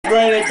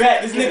Running it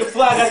back. This nigga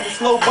Fly got the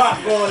slow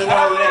bop going and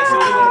all of that, so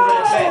we gonna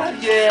run it back.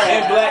 Yeah.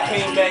 And Black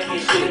came back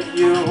and shit.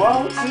 You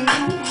want to?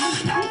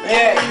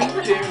 Yeah.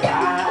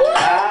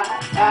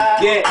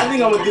 Yeah, I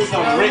think I'm gonna do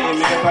something written,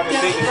 man, if I can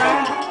think of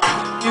something.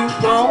 You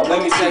gon'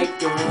 let me say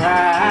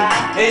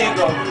right. Here you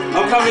go.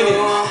 I'm coming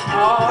in.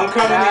 I'm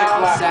coming in,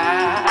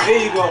 Fly.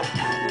 Here you go.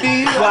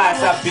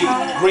 Flies I be,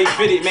 great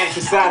fitted match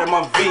inside of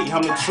my V.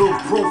 I'm the truth,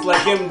 proof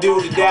like him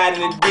dude that died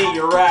in the D.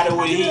 A rider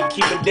with heat,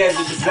 keep a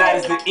desert beside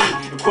us to eat.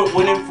 Equipped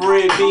with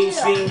infrared beams,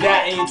 seen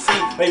dot in your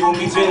teeth. Label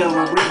me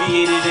general,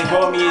 abbreviated and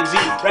call me a G.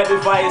 Rapid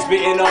fire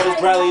spitting all this,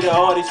 probably the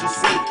hardest you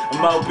see.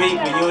 I'm out big,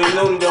 but you ain't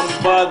know that don't be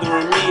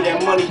bothering me.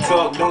 That money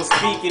talk, don't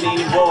speak, it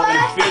ain't involving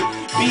feet.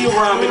 Be a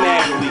rhyming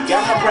athlete,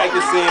 got my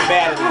practice in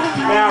battling.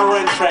 Now I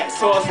run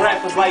tracks, sauce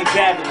rappers like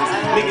javelins.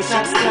 Niggas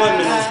shoot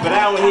subliminals, but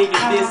I don't hit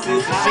your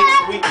distance. The shit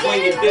sweet.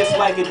 Fling it this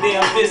like a damn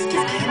discus.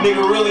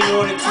 Nigga really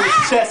wanted to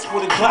his chest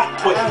with a Glock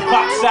put.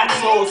 Pop shots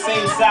all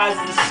same size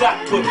as the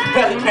shot put.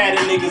 Pelly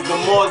pattern niggas, the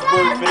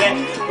Morsburg for that.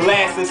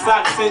 Blast and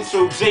sock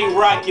central,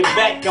 J-Rock your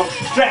back. I'm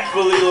strapped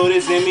fully loaded,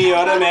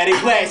 semi-automatic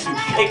blast you.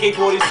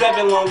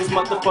 AK-47 longest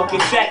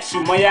motherfucking shack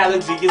shoot. My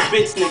allergy is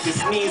bitch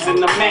niggas sneezing,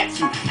 I'm at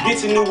you.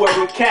 Get your new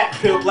wearing cat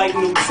pill like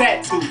new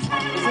tattoos.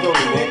 Let's go,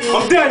 man.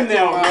 I'm done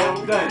now, man.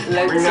 I'm done.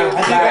 Let's go.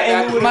 I think I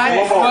ended with my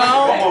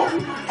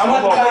phone. I'm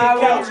on the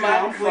couch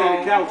now. I'm playing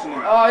the couch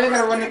now. Oh, you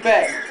gotta run it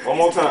back. One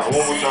more time,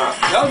 one more time.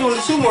 That was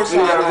only 2 more times.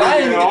 I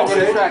ain't even gonna run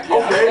the track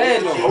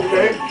yet.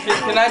 Okay.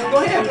 Can I go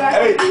ahead, Black?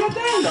 Hey,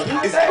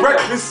 it's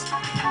breakfast.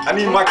 I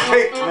need my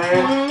cake,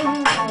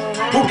 man.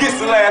 Who gets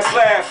the last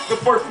laugh? The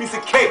first piece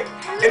of cake.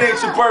 It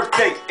ain't your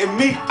birthday. And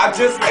me, I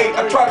just ate.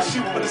 I try to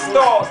shoot for the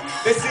stars.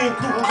 They seem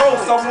too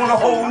close. I want a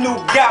whole new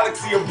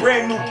galaxy, a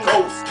brand new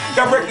coast.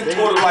 Directed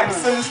toward the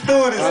lights,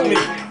 understood as me.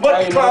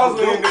 But the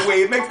clouds are in the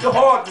way, it makes it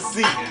hard to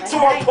see.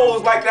 So I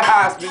pose like the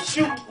Heisman,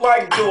 shoot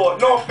like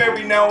Jordan. Off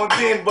every now and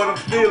then, but I'm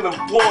still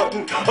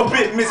important. A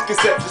bit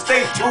misconception,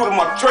 stay true to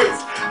my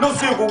traits. No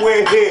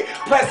silverware head,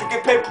 plastic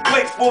and paper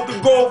plates full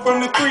of gold from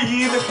the 3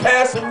 years that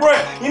pass and run.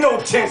 You know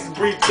chances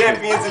breed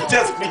champions have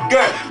just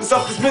begun. But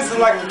something's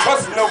missing like a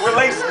trust in a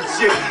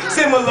relationship.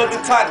 Similar to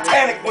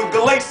Titanic when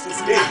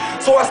Galatians hit.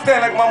 So I stand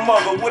like my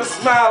mother with a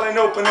smile and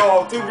open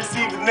arms to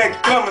receive the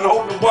next coming,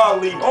 hoping while I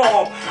lead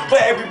home. For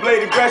every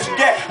blade of grass you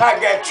got, I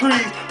got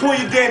trees. Pull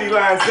your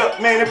dandelions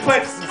up, man, and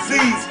plant some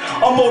seeds.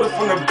 I'm older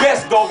from the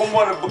best, dog, I'm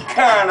one of a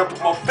kind. I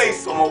put my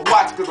face on my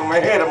watch cause I'm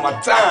ahead of my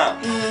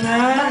time. You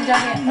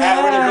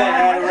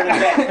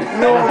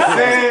know what I'm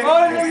saying?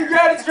 Oh, you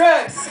got a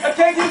track. I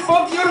can't get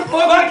funky on the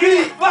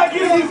fucking Black,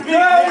 get on this beat,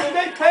 man.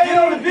 They pay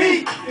on the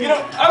beat. You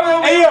know, I mean,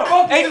 hey, yo,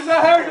 funky since I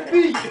heard the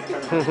beat.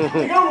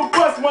 Nigga, I'm gonna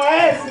bust my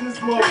ass in this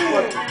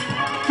motherfucker.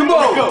 Come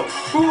on. Go.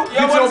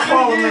 Get your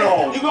phone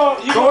on.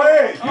 Go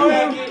ahead. I'm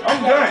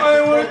done. I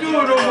ain't want to do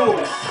it no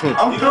more.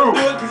 I'm through. Do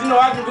it because you know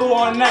I can go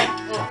all night.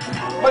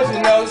 But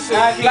you know,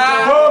 shit fly.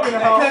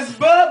 Cause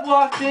Bub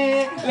walked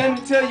in. Let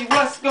me tell you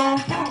what's gon'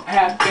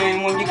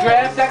 happen when you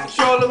grab that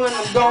controller when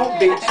I'm gon'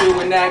 beat you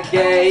in that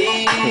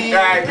game.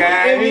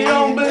 If you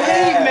don't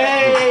believe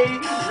me,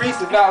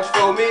 Reese vouch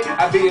for me.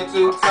 I beat him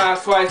 2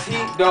 times, twice. He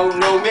don't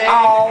know me.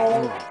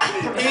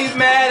 He's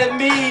mad at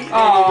me. He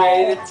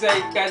ready to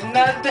take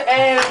another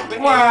L. But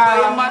anyway,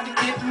 I'm about to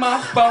get my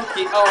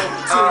funky on.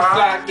 Too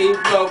fly, keep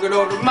Logan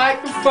on the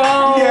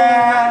microphone.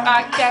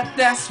 I got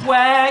that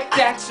swag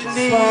that you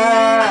need.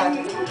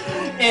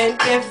 And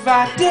if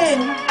I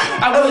didn't,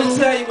 I wouldn't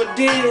tell you I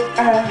did.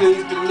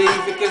 Please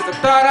believe it, cause I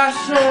thought I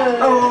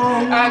should.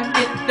 I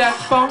get that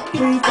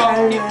funky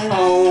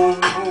home.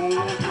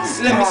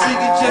 So let me see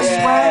you just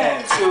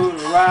right to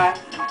the right.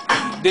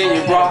 Then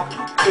you rock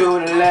to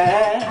the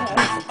left.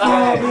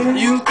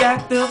 You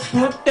got to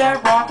put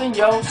that rock in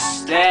your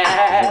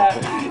step.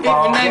 If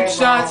your name's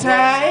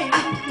Shantae,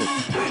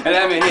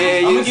 let me hear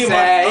you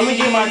say. I'm gonna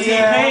get my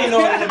T-Pain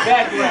on in the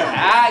background.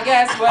 I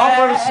guess what? I'm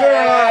from the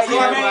share, so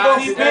I can't go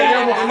T-Pain.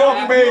 I'm a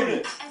milk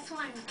baby.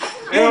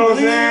 You know what I'm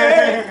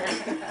saying?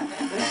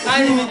 I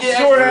didn't even get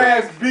short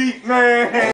ass beat, man.